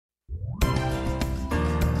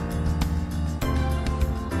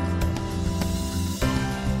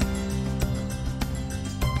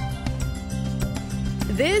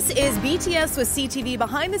This is BTS with CTV,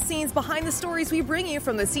 behind the scenes, behind the stories we bring you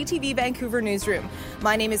from the CTV Vancouver newsroom.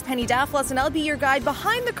 My name is Penny Daflos, and I'll be your guide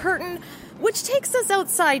behind the curtain, which takes us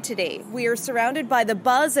outside today. We are surrounded by the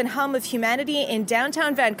buzz and hum of humanity in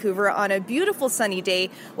downtown Vancouver on a beautiful sunny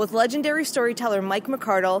day with legendary storyteller Mike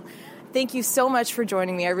McArdle. Thank you so much for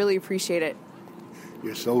joining me. I really appreciate it.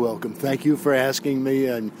 You're so welcome. Thank you for asking me,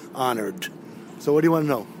 and honored. So what do you want to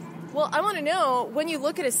know? Well, I want to know, when you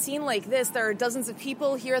look at a scene like this, there are dozens of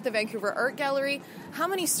people here at the Vancouver Art Gallery. How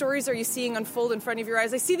many stories are you seeing unfold in front of your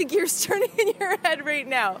eyes? I see the gears turning in your head right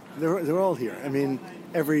now. They're all here. I mean,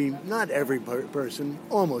 not every person,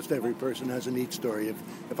 almost every person has a neat story.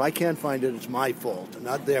 If I can't find it, it's my fault,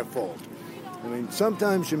 not their fault. I mean,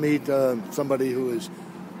 sometimes you meet somebody who is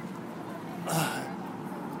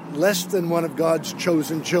less than one of God's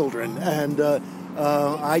chosen children, and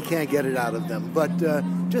I can't get it out of them. But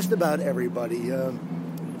just about everybody.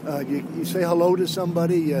 You say hello to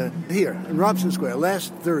somebody here in Robson Square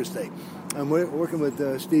last Thursday. I'm working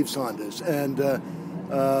with Steve Saunders, and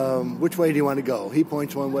which way do you want to go? He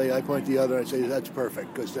points one way, I point the other. I say, that's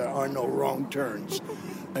perfect, because there are no wrong turns.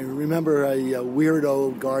 I remember a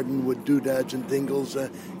weirdo garden with doodads and dingles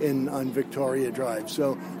on Victoria Drive.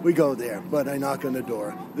 So we go there, but I knock on the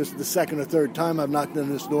door. This is the second or third time I've knocked on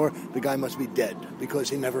this door. The guy must be dead, because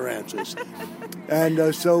he never answers.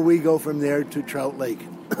 And so we go from there to Trout Lake,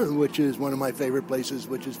 which is one of my favorite places,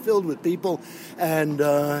 which is filled with people, and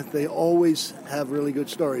they always have really good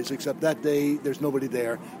stories, except that day there's nobody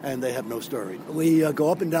there, and they have no story. We go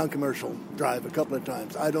up and down Commercial Drive a couple of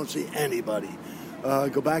times. I don't see anybody.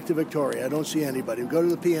 Go back to Victoria. I don't see anybody. We go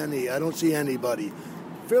to the PNE. I don't see anybody.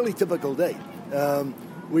 Fairly typical day.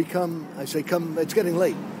 We come. I say, come. It's getting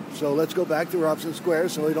late, so let's go back to Robson Square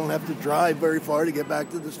so we don't have to drive very far to get back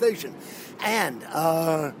to the station. And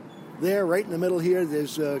there, right in the middle here,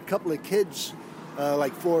 there's a couple of kids,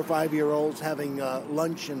 like 4 or 5 year olds, having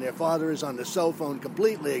lunch, and their father is on the cell phone,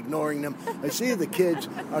 completely ignoring them. I see the kids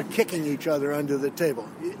are kicking each other under the table.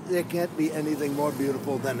 There can't be anything more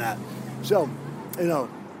beautiful than that. So,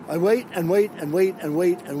 I wait and wait and wait and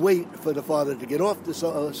wait and wait for the father to get off the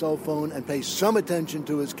cell phone and pay some attention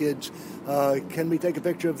to his kids. Can we take a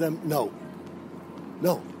picture of them? No.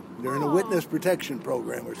 They're in a witness protection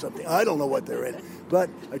program or something. I don't know what they're in.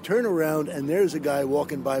 But I turn around, and there's a guy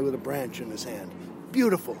walking by with a branch in his hand.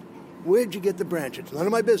 Beautiful. Where'd you get the branch? It's none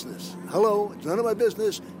of my business. Hello, it's none of my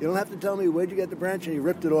business. You don't have to tell me where'd you get the branch. And he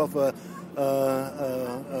ripped it off a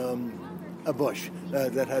bush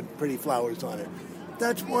that had pretty flowers on it.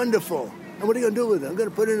 That's wonderful. And what are you going to do with it? I'm going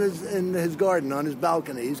to put it in his garden, on his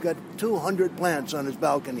balcony. He's got 200 plants on his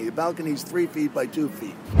balcony. The balcony's 3 feet by 2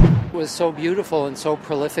 feet. It was so beautiful and so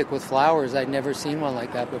prolific with flowers. I'd never seen one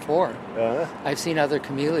like that before. Uh-huh. I've seen other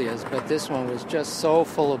camellias, but this one was just so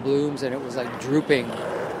full of blooms, and it was like drooping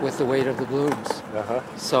with the weight of the blooms. Uh-huh.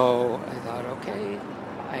 So I thought, okay,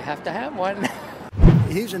 I have to have one.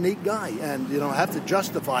 He's a neat guy, and I have to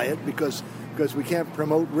justify it because we can't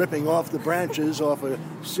promote ripping off the branches off a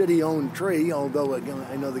city-owned tree, although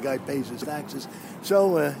I know the guy pays his taxes.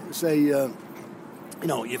 So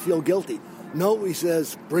you feel guilty. No, he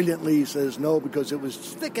says, brilliantly, he says no, because it was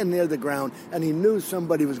sticking near the ground, and he knew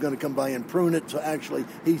somebody was going to come by and prune it, so actually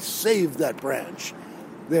he saved that branch.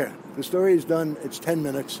 There, the story is done. It's 10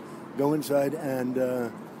 minutes. Go inside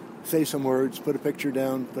and say some words, put a picture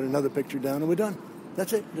down, put another picture down, and we're done.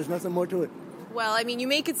 That's it. There's nothing more to it. Well, I mean, you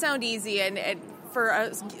make it sound easy, and for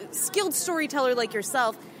a skilled storyteller like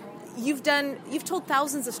yourself, you've told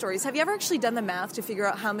thousands of stories. Have you ever actually done the math to figure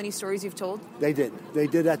out how many stories you've told? They did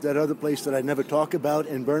at that other place that I never talk about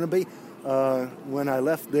in Burnaby. When I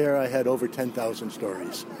left there, I had over 10,000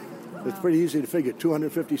 stories. Wow. It's pretty easy to figure.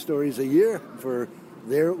 250 stories a year. For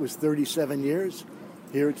there, it was 37 years.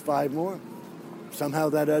 Here, it's 5 more. Somehow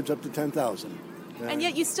that adds up to 10,000. And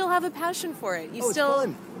yet you still have a passion for it. It's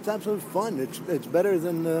fun. It's absolute fun. It's better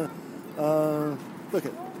than look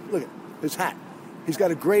at his hat. He's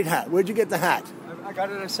got a great hat. Where'd you get the hat? I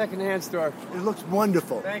got it at a second-hand store. It looks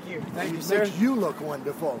wonderful. Thank you, it sir. Makes you look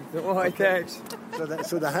wonderful. Why, thanks.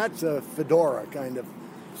 So the hat's a fedora, kind of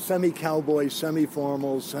semi-cowboy,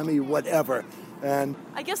 semi-formal, semi-whatever. And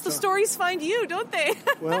I guess the stories find you, don't they?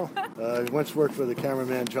 Well, I once worked for the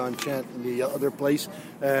cameraman John Chant in the other place,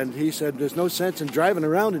 and he said, there's no sense in driving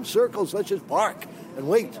around in circles. Let's just park and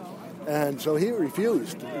wait. And so he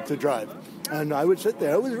refused to drive. And I would sit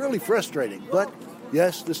there. It was really frustrating. But,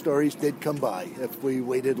 yes, the stories did come by if we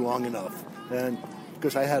waited long enough. And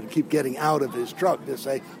because I had to keep getting out of his truck to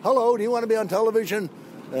say, hello, do you want to be on television?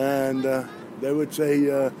 And they would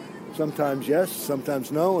say sometimes yes,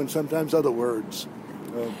 sometimes no, and sometimes other words.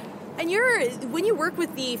 And when you work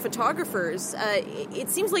with the photographers, it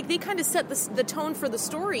seems like they kind of set the tone for the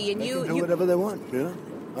story, and they you can do whatever they want.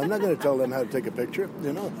 I'm not going to tell them how to take a picture.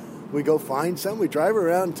 We go find some. We drive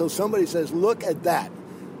around until somebody says, "Look at that,"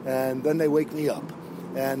 and then they wake me up.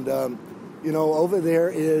 And over there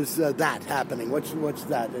is that happening. What's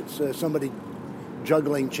that? It's somebody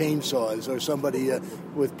juggling chainsaws, or somebody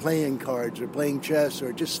with playing cards or playing chess,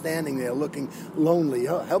 or just standing there looking lonely.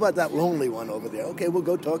 How about that lonely one over there? Okay, we'll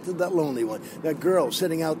go talk to that lonely one. That girl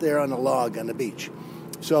sitting out there on a log on the beach.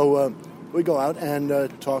 So we go out and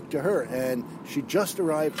talk to her, and she just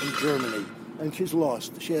arrived from Germany, and she's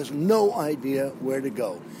lost. She has no idea where to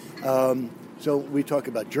go. So we talk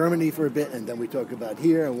about Germany for a bit, and then we talk about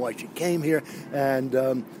here and why she came here,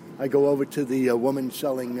 and I go over to the woman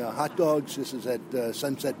selling hot dogs. This is at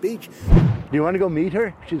Sunset Beach. Do you want to go meet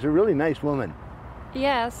her? She's a really nice woman.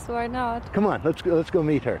 Yes, why not? Come on, let's go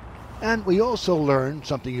meet her. And we also learned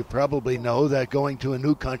something you probably know, that going to a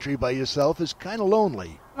new country by yourself is kind of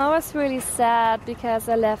lonely. I was really sad because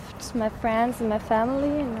I left my friends and my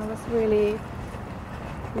family, and I was really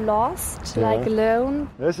lost, like alone.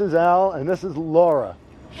 This is Al, and this is Laura.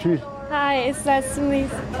 Hi, it's nice to meet you.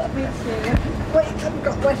 Wait,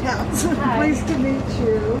 what house? Pleased to meet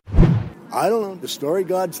you. I don't know. The story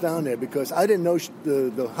God's down there, because I didn't know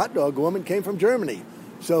the hot dog woman came from Germany.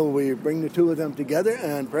 So we bring the two of them together,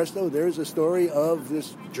 and presto, there's a story of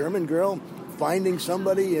this German girl finding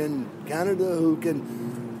somebody in Canada who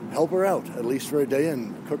can help her out, at least for a day,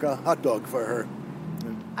 and cook a hot dog for her.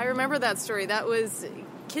 I remember that story. That was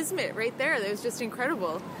kismet right there. That was just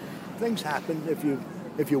incredible. Things happen if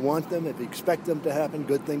you want them, if you expect them to happen.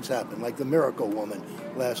 Good things happen, like the Miracle Woman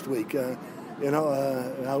last week.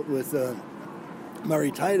 Out with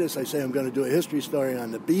Murray Titus, I say I'm going to do a history story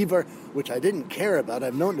on the Beaver, which I didn't care about.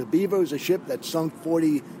 I've known the Beaver was a ship that sunk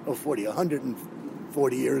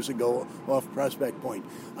 140 years ago off Prospect Point.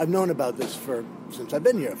 I've known about this since I've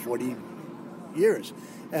been here, 40 years.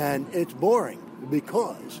 And it's boring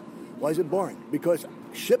because, why is it boring? Because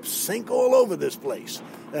ships sink all over this place.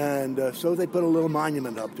 And so they put a little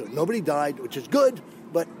monument up to it. Nobody died, which is good,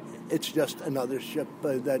 but it's just another ship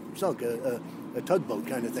that sunk, a tugboat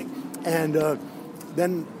kind of thing. And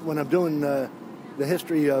then when I'm doing the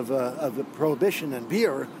history of the Prohibition and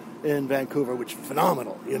beer in Vancouver, which is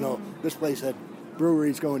phenomenal, this place had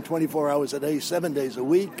breweries going 24 hours a day, 7 days a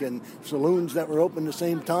week, and saloons that were open the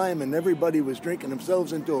same time, and everybody was drinking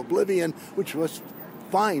themselves into oblivion, which was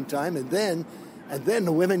fine time. And then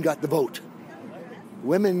the women got the vote.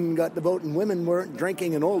 Women got the vote, and women weren't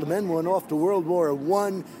drinking, and all the men went off to World War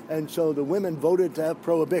I, and so the women voted to have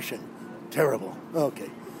prohibition. Terrible. Okay.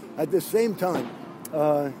 At the same time,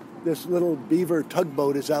 this little Beaver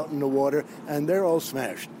tugboat is out in the water, and they're all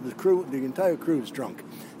smashed. The entire crew is drunk,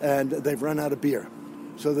 and they've run out of beer.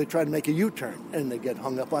 So they try to make a U-turn, and they get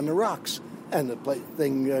hung up on the rocks, and the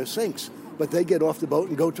thing sinks. But they get off the boat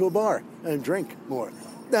and go to a bar and drink more.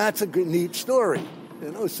 That's a good, neat story,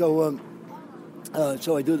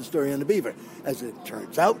 So I do the story on the Beaver. As it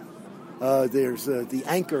turns out, there's the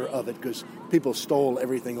anchor of it, because people stole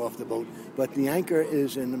everything off the boat, but the anchor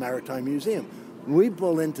is in the Maritime Museum. We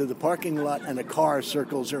pull into the parking lot, and a car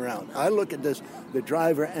circles around. I look at this, the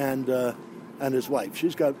driver and his wife.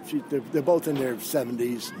 They're both in their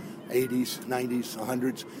 70s, 80s, 90s,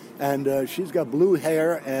 100s, and she's got blue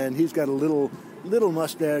hair, and he's got a little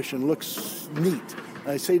mustache and looks neat.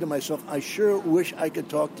 I say to myself, I sure wish I could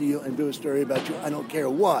talk to you and do a story about you. I don't care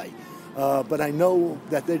why. But I know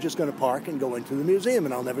that they're just going to park and go into the museum,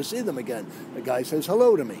 and I'll never see them again. The guy says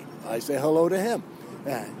hello to me. I say hello to him.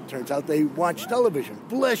 And it turns out they watch television.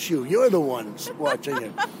 Bless you, you're the ones watching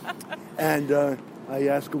it. And I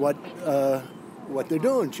ask what they're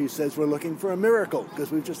doing. She says, we're looking for a miracle,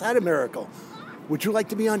 because we've just had a miracle. Would you like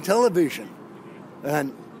to be on television?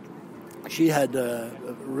 And she had a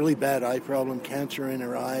really bad eye problem, cancer in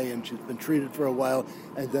her eye, and she's been treated for a while,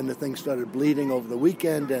 and then the thing started bleeding over the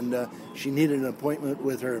weekend, and she needed an appointment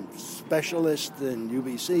with her specialist in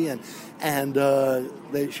UBC,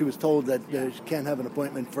 and she was told that she can't have an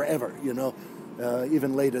appointment forever,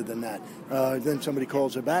 even later than that. Then somebody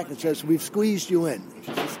calls her back and says, we've squeezed you in.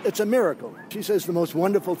 She says, it's a miracle. She says the most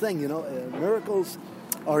wonderful thing, miracles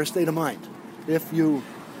are a state of mind. If you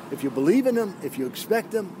believe in them, if you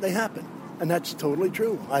expect them, they happen. And that's totally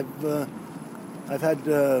true. I've had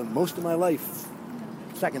most of my life,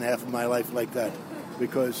 second half of my life like that,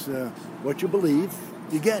 because what you believe,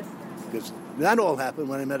 you get. Because that all happened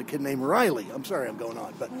when I met a kid named Riley. I'm sorry I'm going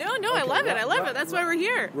on. But No, okay, I love it. I love it. That's why we're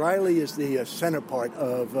here. Riley is the center part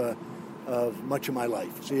of of much of my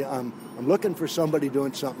life. See, I'm looking for somebody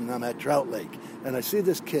doing something. I'm at Trout Lake, and I see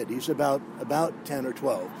this kid. He's about 10 or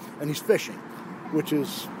 12, and he's fishing, which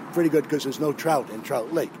is pretty good because there's no trout in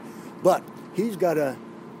Trout Lake. But he's got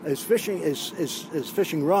his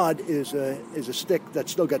fishing rod is a stick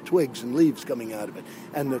that's still got twigs and leaves coming out of it,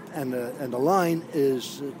 and the line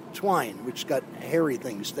is twine, which got hairy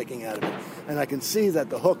things sticking out of it. And I can see that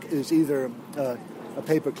the hook is either a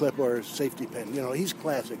paper clip or a safety pin. You know, he's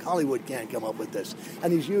classic. Hollywood can't come up with this.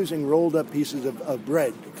 And he's using rolled up pieces of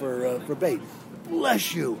bread for bait.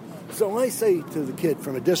 Bless you. So I say to the kid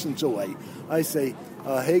from a distance away, I say,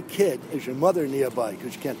 hey kid, is your mother nearby?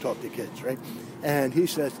 Because you can't talk to kids, right? And he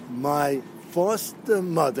says, my foster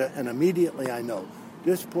mother, and immediately I know,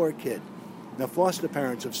 this poor kid. Now, foster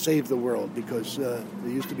parents have saved the world because there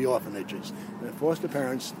used to be orphanages. And foster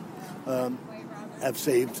parents have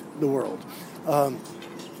saved the world.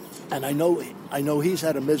 And I know he's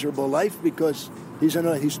had a miserable life because he's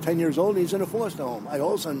 10 years old and he's in a foster home. I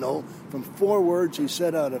also know from 4 words he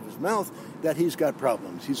said out of his mouth that he's got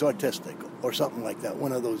problems. He's autistic or something like that,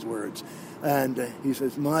 one of those words. And he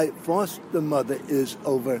says, my foster mother is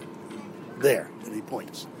over there. And he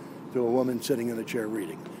points to a woman sitting in a chair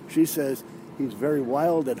reading. She says, he's very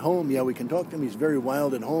wild at home. Yeah, we can talk to him. He's very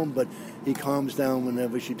wild at home, but he calms down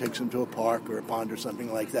whenever she takes him to a park or a pond or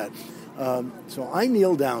something like that. So I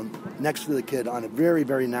kneel down next to the kid on a very,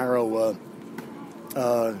 very narrow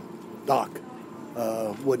dock,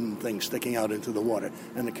 wooden thing sticking out into the water.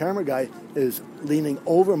 And the camera guy is leaning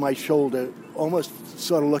over my shoulder, almost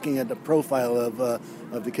sort of looking at the profile of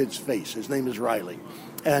the kid's face. His name is Riley.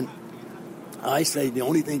 And I say, the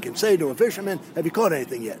only thing you can say to a fisherman, have you caught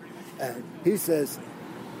anything yet? And he says,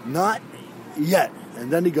 not yet.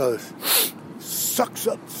 And then he goes, sucks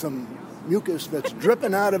up some mucus that's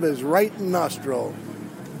dripping out of his right nostril,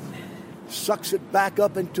 sucks it back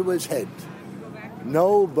up into his head.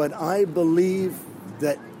 No, but I believe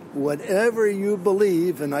that whatever you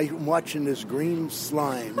believe, and I'm watching this green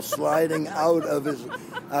slime sliding out of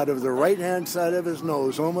the right-hand side of his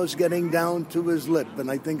nose, almost getting down to his lip,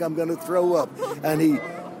 and I think I'm going to throw up. And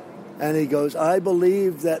he goes, I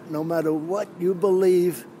believe that no matter what you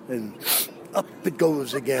believe, and up it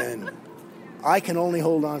goes again. I can only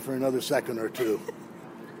hold on for another second or two.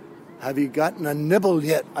 Have you gotten a nibble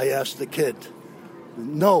yet? I asked the kid.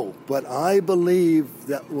 No, but I believe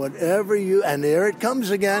that whatever you... And there it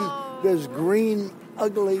comes again. This green,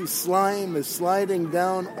 ugly slime is sliding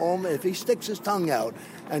down. If he sticks his tongue out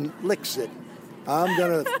and licks it, I'm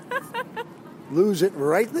going to lose it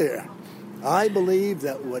right there. I believe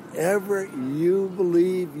that whatever you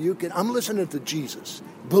believe, you can... I'm listening to Jesus,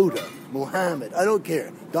 Buddha, Muhammad, I don't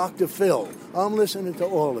care, Dr. Phil. I'm listening to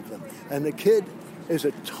all of them. And the kid is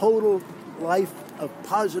a total life of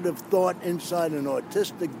positive thought inside an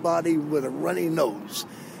autistic body with a runny nose.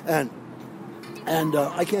 And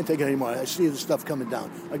I can't take it anymore. I see the stuff coming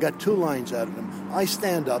down. I got 2 lines out of him. I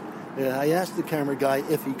stand up, and I asked the camera guy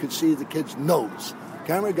if he could see the kid's nose.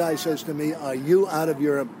 Camera guy says to me, are you out of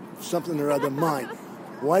your something or other mind?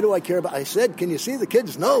 Why do I care about... I said, can you see the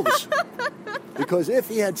kid's nose? Because if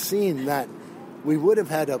he had seen that, we would have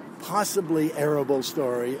had a possibly arable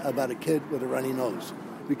story about a kid with a runny nose.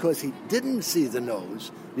 Because he didn't see the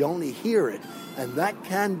nose, you only hear it. And that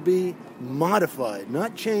can be modified,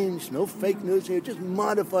 not changed, no fake news here, just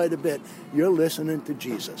modified a bit. You're listening to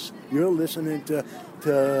Jesus. You're listening to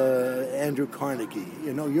Andrew Carnegie.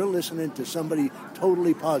 You know, you're listening to somebody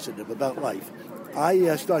totally positive about life.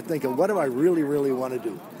 I start thinking, what do I really, really want to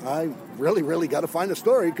do? I really, really got to find a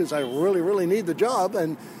story because I really, really need the job.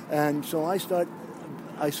 And so I start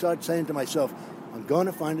saying to myself, I'm going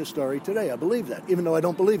to find a story today. I believe that, even though I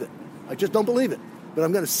don't believe it. I just don't believe it. But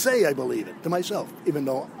I'm going to say I believe it to myself, even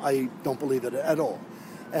though I don't believe it at all.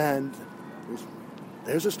 And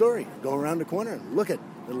there's a story. Go around the corner and look at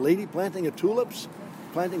the lady planting tulips,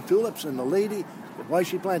 and the lady, why is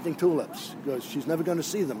she planting tulips? Because she's never going to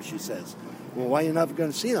see them, she says. Well, why are you never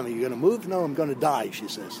going to see them? Are you going to move? No, I'm going to die, she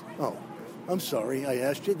says. Oh, I'm sorry, I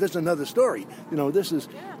asked you. There's another story. You know, this is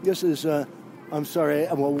I'm sorry,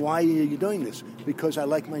 well, why are you doing this? Because I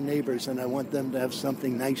like my neighbors and I want them to have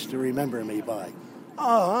something nice to remember me by.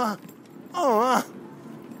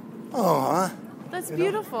 That's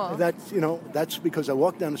beautiful. That's because I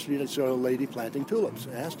walked down the street and saw a lady planting tulips.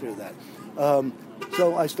 I asked her that.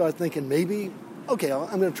 So I started thinking maybe, okay,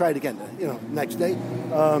 I'm going to try it again, next day.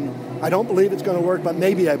 I don't believe it's going to work, but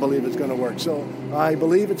maybe I believe it's going to work. So I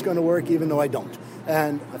believe it's going to work even though I don't.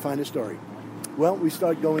 And I find a story. Well, we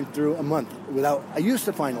start going through a month without... I used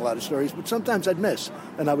to find a lot of stories, but sometimes I'd miss.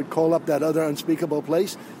 And I would call up that other unspeakable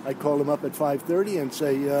place. I'd call them up at 5:30 and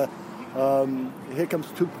say, Here comes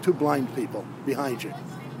two blind people behind you.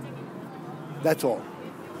 That's all.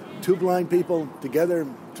 Two blind people together,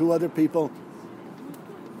 two other people.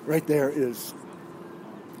 Right there is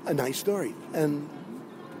a nice story, and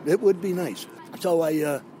it would be nice. So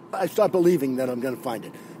I start believing that I'm going to find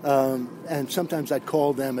it. And sometimes I'd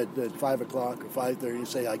call them at 5 o'clock or 5:30 and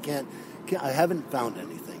say, I haven't found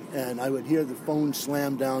anything. And I would hear the phone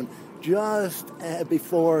slam down just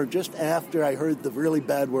after I heard the really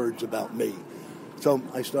bad words about me. So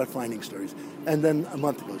I start finding stories. And then a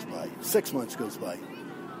month goes by, 6 months goes by,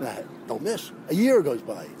 and I don't miss. A year goes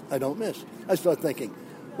by, I don't miss. I start thinking,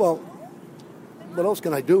 well, what else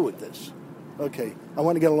can I do with this? Okay, I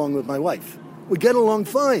want to get along with my wife. We get along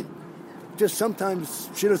fine. Just sometimes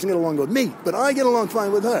she doesn't get along with me, but I get along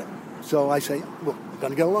fine with her. So I say, well, I'm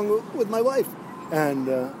going to get along with my wife. And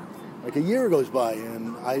like a year goes by,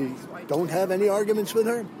 and I don't have any arguments with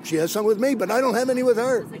her. She has some with me, but I don't have any with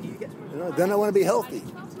her. Then I want to be healthy.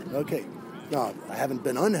 Okay. Now, I haven't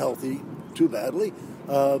been unhealthy too badly,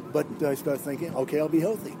 but I start thinking, okay, I'll be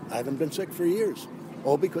healthy. I haven't been sick for years.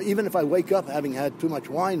 All because even if I wake up having had too much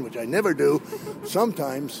wine, which I never do,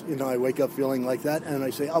 sometimes, I wake up feeling like that, and I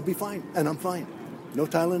say, I'll be fine, and I'm fine. No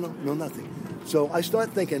Tylenol, no nothing. So I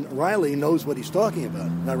start thinking, Riley knows what he's talking about,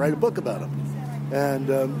 and I write a book about him. And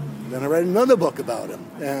then I write another book about him,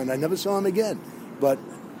 and I never saw him again. But,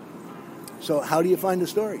 so how do you find a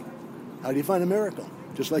story? How do you find a miracle?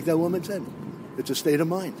 Just like that woman said, it's a state of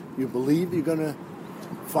mind. You believe you're going to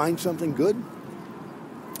find something good,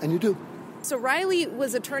 and you do. So Riley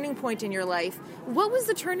was a turning point in your life. What was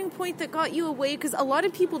the turning point that got you away? Because a lot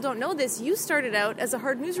of people don't know this. You started out as a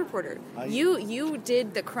hard news reporter. You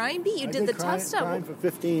did the crime beat. You did the tough stuff. I did crime for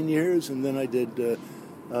 15 years, and then I did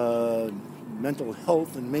mental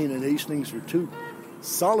health in Maine and Hastings for 2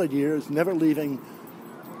 solid years, never leaving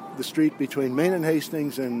the street between Maine and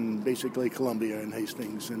Hastings and basically Columbia and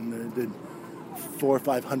Hastings, and did 400 or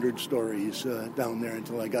 500 stories down there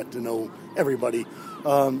until I got to know everybody.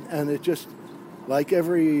 And it just, like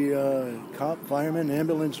every cop, fireman,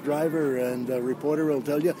 ambulance driver, and reporter will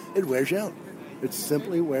tell you, it wears you out. It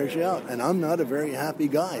simply wears you out. And I'm not a very happy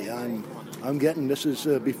guy. I'm getting, this is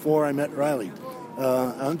before I met Riley.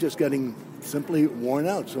 I'm just getting simply worn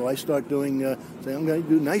out. So I start doing, saying I'm going to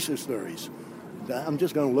do nicer stories. I'm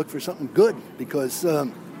just going to look for something good, because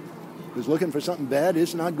looking for something bad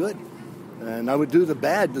is not good. And I would do the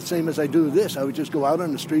bad the same as I do this. I would just go out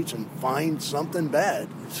on the streets and find something bad.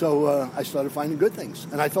 So I started finding good things,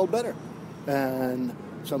 and I felt better. And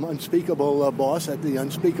some unspeakable boss at the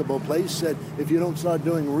unspeakable place said, if you don't start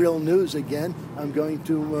doing real news again, I'm going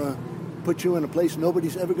to put you in a place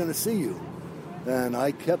nobody's ever going to see you. And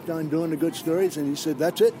I kept on doing the good stories, and he said,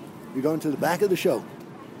 that's it. You're going to the back of the show.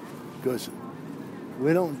 Because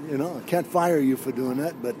we don't, I can't fire you for doing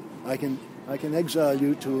that, but I can exile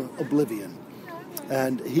you to oblivion.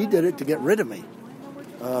 And he did it to get rid of me.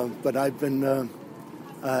 But I've been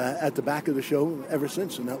at the back of the show ever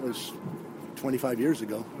since, and that was 25 years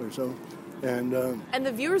ago or so. And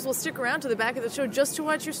the viewers will stick around to the back of the show just to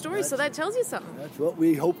watch your stories, so that tells you something. That's what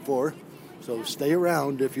we hope for. So stay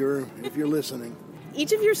around if you're listening.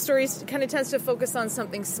 Each of your stories kind of tends to focus on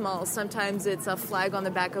something small. Sometimes it's a flag on the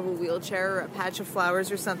back of a wheelchair or a patch of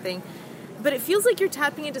flowers or something. But it feels like you're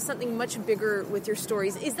tapping into something much bigger with your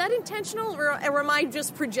stories. Is that intentional, or am I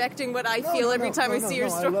just projecting what I feel every time I see your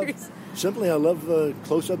stories? I love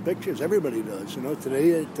close-up pictures. Everybody does.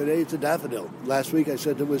 Today it's a daffodil. Last week I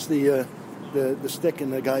said it was the stick in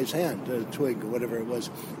the guy's hand, the twig, or whatever it was.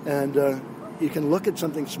 And you can look at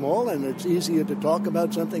something small, and it's easier to talk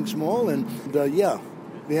about something small. And yeah,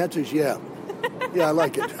 the answer is yeah. Yeah, I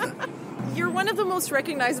like it. You're one of the most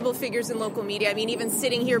recognizable figures in local media. I mean, even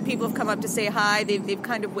sitting here, people have come up to say hi. They've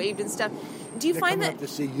kind of waved and stuff. Do you find that up to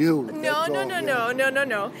see you?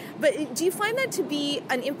 No. But do you find that to be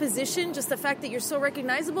an imposition, just the fact that you're so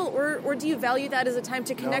recognizable, or do you value that as a time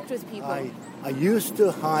to connect with people? I used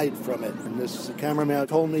to hide from it, and this cameraman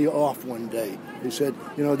told me off one day. He said,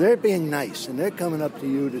 they're being nice, and they're coming up to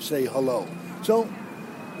you to say hello. So,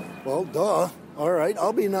 well, duh. All right,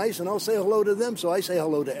 I'll be nice, and I'll say hello to them. So I say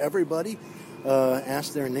hello to everybody,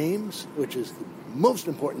 ask their names, which is the most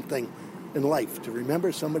important thing in life, to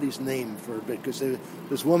remember somebody's name for a bit. Because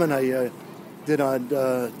this woman I did on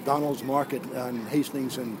Donald's Market on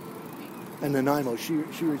Hastings and Nanaimo, she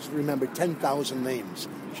remembered 10,000 names.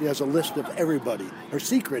 She has a list of everybody. Her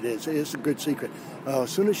secret it's a good secret. As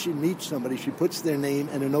soon as she meets somebody, she puts their name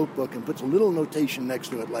in a notebook and puts a little notation next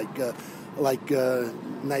to it, like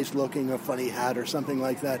nice looking or funny hat or something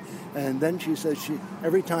like that. And then she says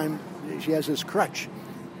every time she has this crutch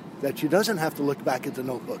that she doesn't have to look back at the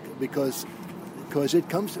notebook, because because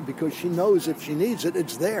because she knows if she needs it,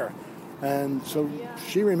 it's there. And so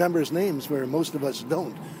she remembers names where most of us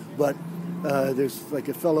don't. But there's like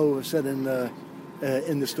a fellow who said in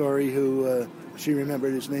the story who she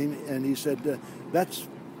remembered his name, and he said that's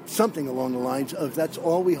something along the lines of that's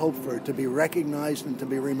all we hope for, to be recognized and to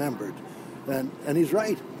be remembered. And he's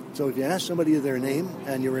right. So if you ask somebody their name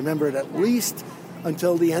and you remember it at least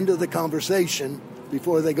until the end of the conversation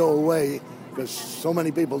before they go away, because so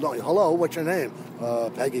many people don't. Hello, what's your name?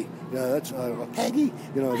 Peggy. Yeah, that's Peggy.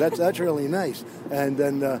 That's really nice. And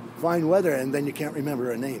then fine weather, and then you can't remember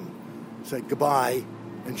her name. Say goodbye,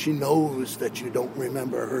 and she knows that you don't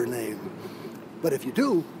remember her name. But if you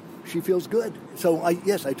do, she feels good. So I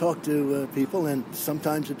talk to people, and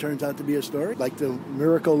sometimes it turns out to be a story, like the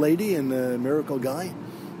miracle lady and the miracle guy.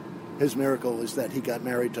 His miracle is that he got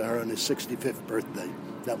married to her on his 65th birthday.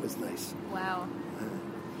 That was nice. Wow.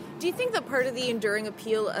 Do you think that part of the enduring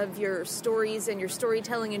appeal of your stories and your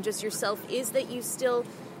storytelling and just yourself is that you still,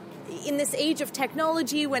 in this age of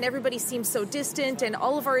technology when everybody seems so distant and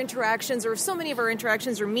all of our interactions, or so many of our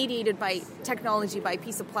interactions are mediated by technology, by a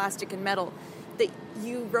piece of plastic and metal, that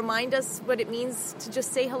you remind us what it means to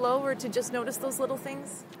just say hello or to just notice those little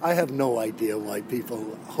things? I have no idea why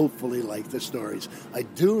people hopefully like the stories. I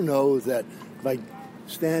do know that if I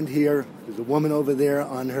stand here, there's a woman over there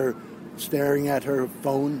on her, staring at her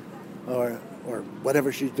phone or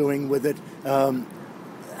whatever she's doing with it.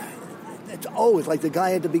 It's always like the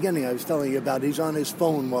guy at the beginning I was telling you about. He's on his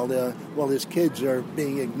phone while his kids are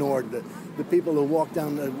being ignored. The people who walk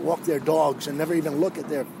their dogs and never even look at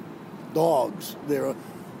their dogs. They're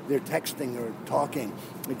texting or talking.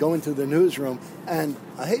 They go into the newsroom, and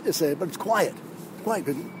I hate to say it, but it's quiet. It's quiet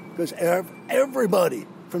because everybody,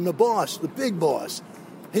 from the boss, the big boss,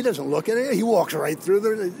 he doesn't look at it. He walks right through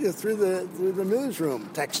the newsroom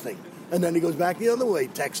texting, and then he goes back the other way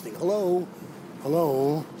texting. Hello,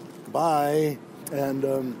 goodbye.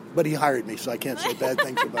 And but he hired me, so I can't say bad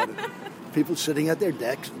things about it. People sitting at their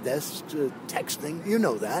desks texting, you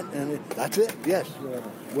know that, and that's it. Yes,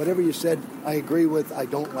 whatever you said, I agree with. I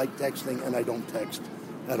don't like texting, and I don't text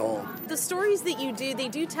at all. The stories that you do, they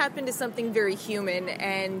do tap into something very human,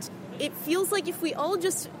 and it feels like if we all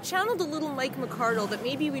just channeled a little Mike McArdle, that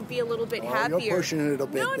maybe we'd be a little bit happier. You're pushing it a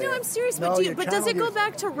bit. No, I'm serious. But does it go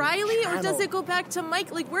back to Riley, or does it go back to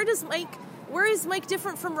Mike? Like, where is Mike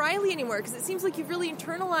different from Riley anymore? Because it seems like you've really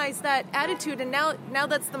internalized that attitude, and now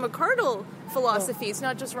that's the McArdle philosophy. It's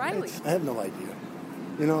not just Riley. I have no idea.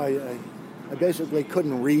 I basically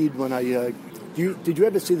couldn't read when I... Did you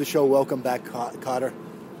ever see the show Welcome Back, Kotter?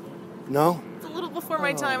 No? It's a little before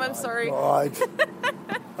my time. I'm sorry. God.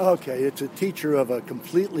 Okay, it's a teacher of a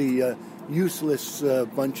completely useless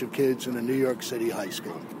bunch of kids in a New York City high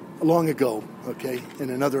school. Long ago, okay, in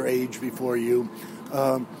another age before you,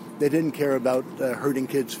 they didn't care about hurting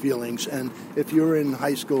kids' feelings. And if you were in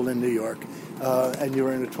high school in New York and you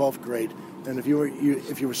were in the 12th grade, and if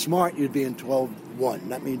you were smart, you'd be in 12-1.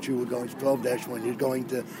 That means you were going to 12-1. You're going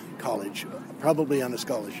to college, probably on a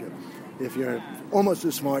scholarship. If you're almost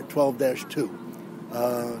as smart, 12-2.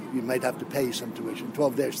 You might have to pay some tuition.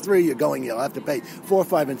 12-3, you'll have to pay. 4,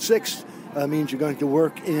 5, and 6 means you're going to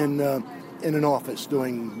work in an office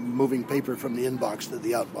moving paper from the inbox to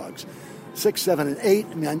the outbox. 6, 7, and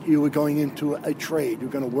 8 meant you were going into a trade. You're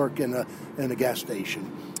going to work in a gas station.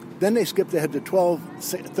 Then they skipped ahead to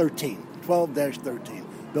 12-13.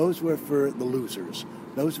 Those were for the losers.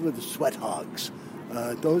 Those were the sweat hogs.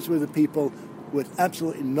 Those were the people with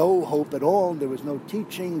absolutely no hope at all. There was no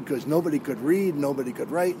teaching because nobody could read, nobody could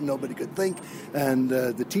write, nobody could think. And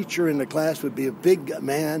the teacher in the class would be a big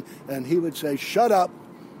man, and he would say, shut up,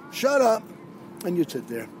 and you'd sit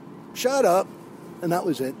there, shut up. And that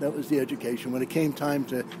was it. That was the education. When it came time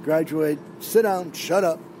to graduate, sit down, shut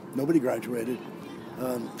up. Nobody graduated.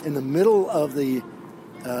 In the middle of the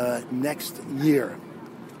next year,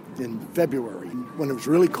 in February, when it was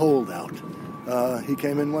really cold out, he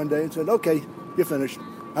came in one day and said, okay, you're finished.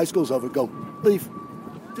 High school's over. Go. Leave.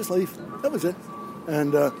 Just leave. That was it.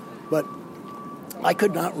 And but I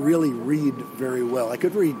could not really read very well. I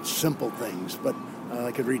could read simple things, but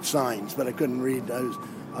I could read signs, but I couldn't read.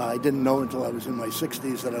 I didn't know until I was in my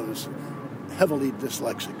 60s that I was heavily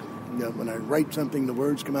dyslexic. When I write something, the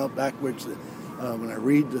words come out backwards. When I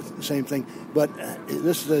read the same thing. But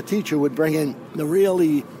this teacher would bring in the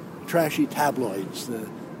really trashy tabloids, the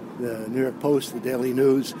New York Post, the Daily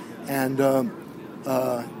News, and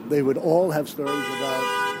they would all have stories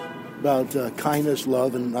about kindness,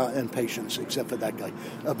 love, and patience, except for that guy.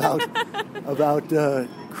 About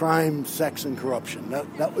crime, sex, and corruption.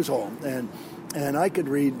 That was all. And I could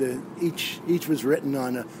read each was written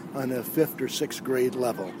on a 5th or 6th grade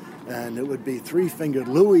level. and it would be Three-Fingered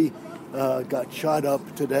Louie got shot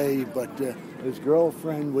up today, but his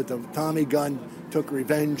girlfriend with the Tommy gun took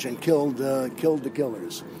revenge and killed the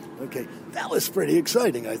killers. Okay, that was pretty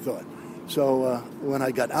exciting, I thought. So when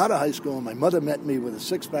I got out of high school, my mother met me with a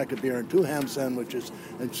 6-pack of beer and 2 ham sandwiches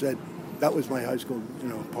and said, that was my high school,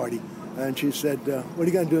 party. And she said, what are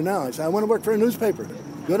you going to do now? I said, I want to work for a newspaper.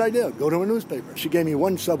 Good idea. Go to a newspaper. She gave me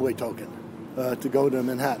 1 subway token to go to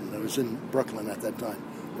Manhattan. I was in Brooklyn at that time.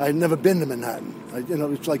 I had never been to Manhattan.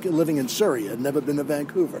 It's like living in Surrey. I'd never been to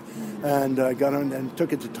Vancouver. And I got on and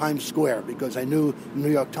took it to Times Square because I knew the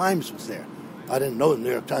New York Times was there. I didn't know the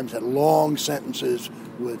New York Times had long sentences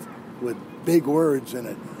with big words in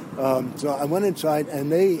it. So I went inside,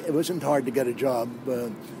 and it wasn't hard to get a job.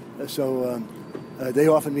 So they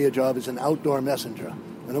offered me a job as an outdoor messenger,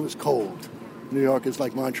 and it was cold. New York is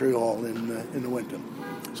like Montreal in the winter.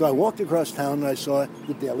 So I walked across town, and I saw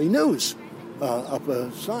the Daily News up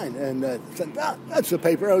a sign, and said, that's the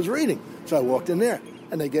paper I was reading. So I walked in there,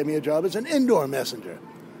 and they gave me a job as an indoor messenger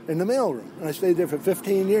in the mailroom, and I stayed there for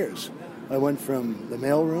 15 years. I went from the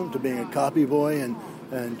mailroom to being a copy boy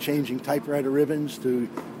and changing typewriter ribbons to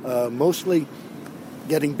mostly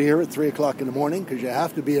getting beer at 3 o'clock in the morning, because you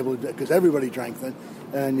have to be able to, because everybody drank then,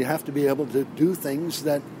 and you have to be able to do things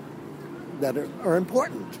that are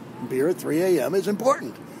important. Beer at 3 a.m. is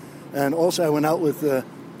important. And also I went out with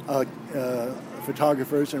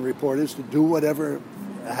photographers and reporters to do whatever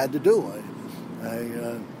I had to do.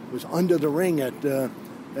 I was under the ring at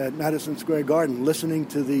Madison Square Garden, listening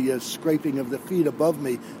to the scraping of the feet above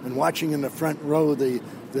me and watching in the front row the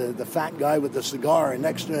fat guy with the cigar, and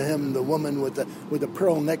next to him the woman with the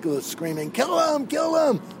pearl necklace screaming, "Kill him! Kill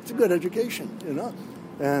him!" It's a good education,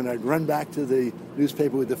 And I'd run back to the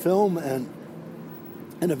newspaper with the film, and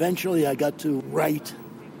eventually I got to write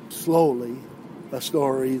slowly a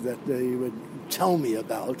story that they would tell me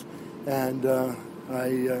about, and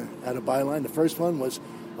I had a byline. The first one was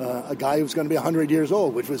a guy who was going to be 100 years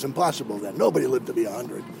old, which was impossible then. Nobody lived to be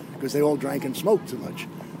 100 because they all drank and smoked too much.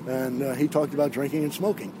 And he talked about drinking and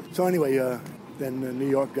smoking. So anyway, then New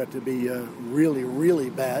York got to be really, really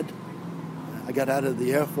bad. I got out of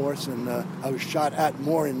the Air Force, and I was shot at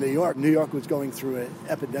more in New York. New York was going through an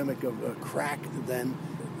epidemic of crack then.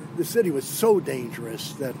 The city was so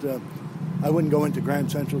dangerous that I wouldn't go into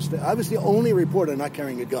Grand Central Station. I was the only reporter not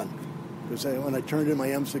carrying a gun. Because when I turned in my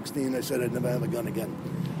M16, I said I'd never have a gun again.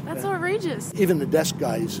 That's outrageous. Even the desk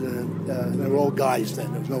guys, they were all guys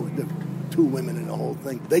then. There was no 2 women in the whole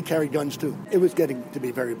thing. They carried guns too. It was getting to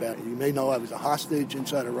be very bad. You may know I was a hostage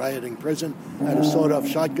inside a rioting prison. I had a sawed-off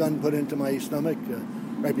shotgun put into my stomach.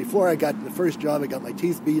 Right before I got the first job, I got my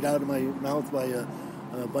teeth beat out of my mouth by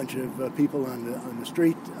a bunch of people on the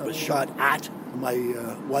street. I was shot at. My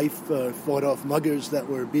wife fought off muggers that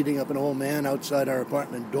were beating up an old man outside our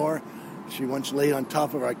apartment door. She once laid on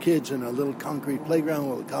top of our kids in a little concrete playground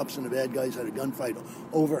while the cops and the bad guys had a gunfight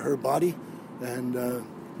over her body, and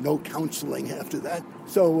no counseling after that.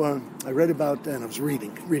 So I read about, and I was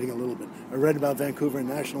reading a little bit. I read about Vancouver in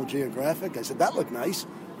National Geographic. I said, that looked nice.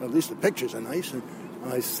 Well, at least the pictures are nice. And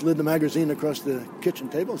I slid the magazine across the kitchen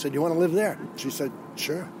table and said, you want to live there? She said,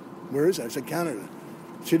 sure. Where is it? I said, Canada.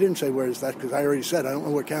 She didn't say, where is that? Because I already said, I don't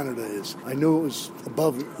know where Canada is. I knew it was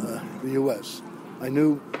above the U.S. I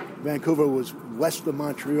knew Vancouver was west of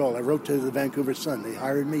Montreal. I wrote to the Vancouver Sun. They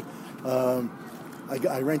hired me.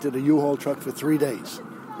 I rented a U-Haul truck for 3 days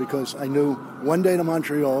because I knew one day to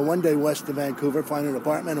Montreal, one day west to Vancouver, find an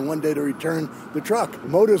apartment, and one day to return the truck. The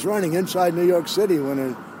motor's running inside New York City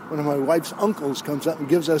when one of my wife's uncles comes up and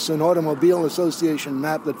gives us an Automobile Association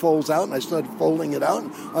map that folds out, and I started folding it out,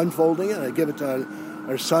 unfolding it, and I give it to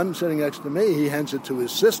our son sitting next to me. He hands it to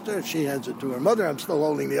his sister. She hands it to her mother. I'm still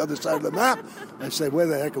holding the other side of the map. I say, where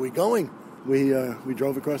the heck are we going? We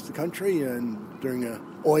drove across the country and during an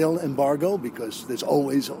oil embargo, because there's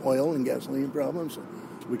always oil and gasoline problems.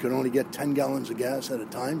 We could only get 10 gallons of gas at a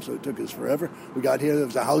time, so it took us forever. We got here, there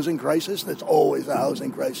was a housing crisis. There's always a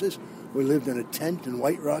housing crisis. We lived in a tent in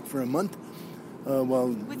White Rock for a month.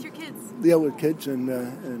 With your kids? Yeah, with kids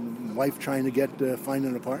and wife trying to find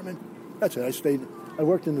an apartment. That's it. I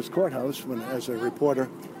worked in this courthouse as a reporter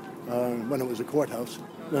when it was a courthouse.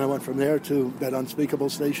 Then I went from there to that unspeakable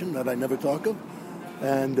station that I never talk of.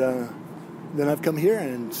 And then I've come here,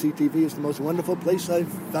 and CTV is the most wonderful place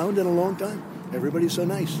I've found in a long time. Everybody's so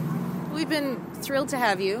nice. We've been thrilled to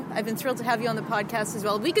have you. I've been thrilled to have you on the podcast as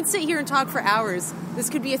well. We could sit here and talk for hours. This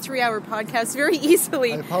could be a 3-hour podcast very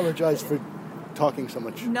easily. I apologize for talking so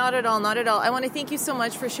much. Not at all, not at all. I want to thank you so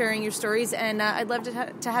much for sharing your stories, and I'd love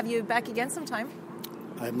to have you back again sometime.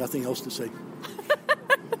 I have nothing else to say.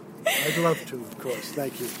 I'd love to, of course.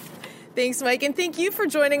 Thank you. Thanks, Mike, and thank you for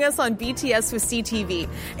joining us on BTS with CTV.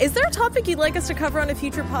 Is there a topic you'd like us to cover on a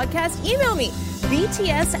future podcast? Email me,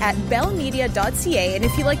 bts@bellmedia.ca, and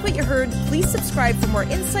if you like what you heard, please subscribe for more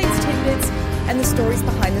insights, tidbits, and the stories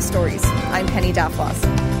behind the stories. I'm Penny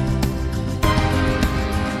Daflos.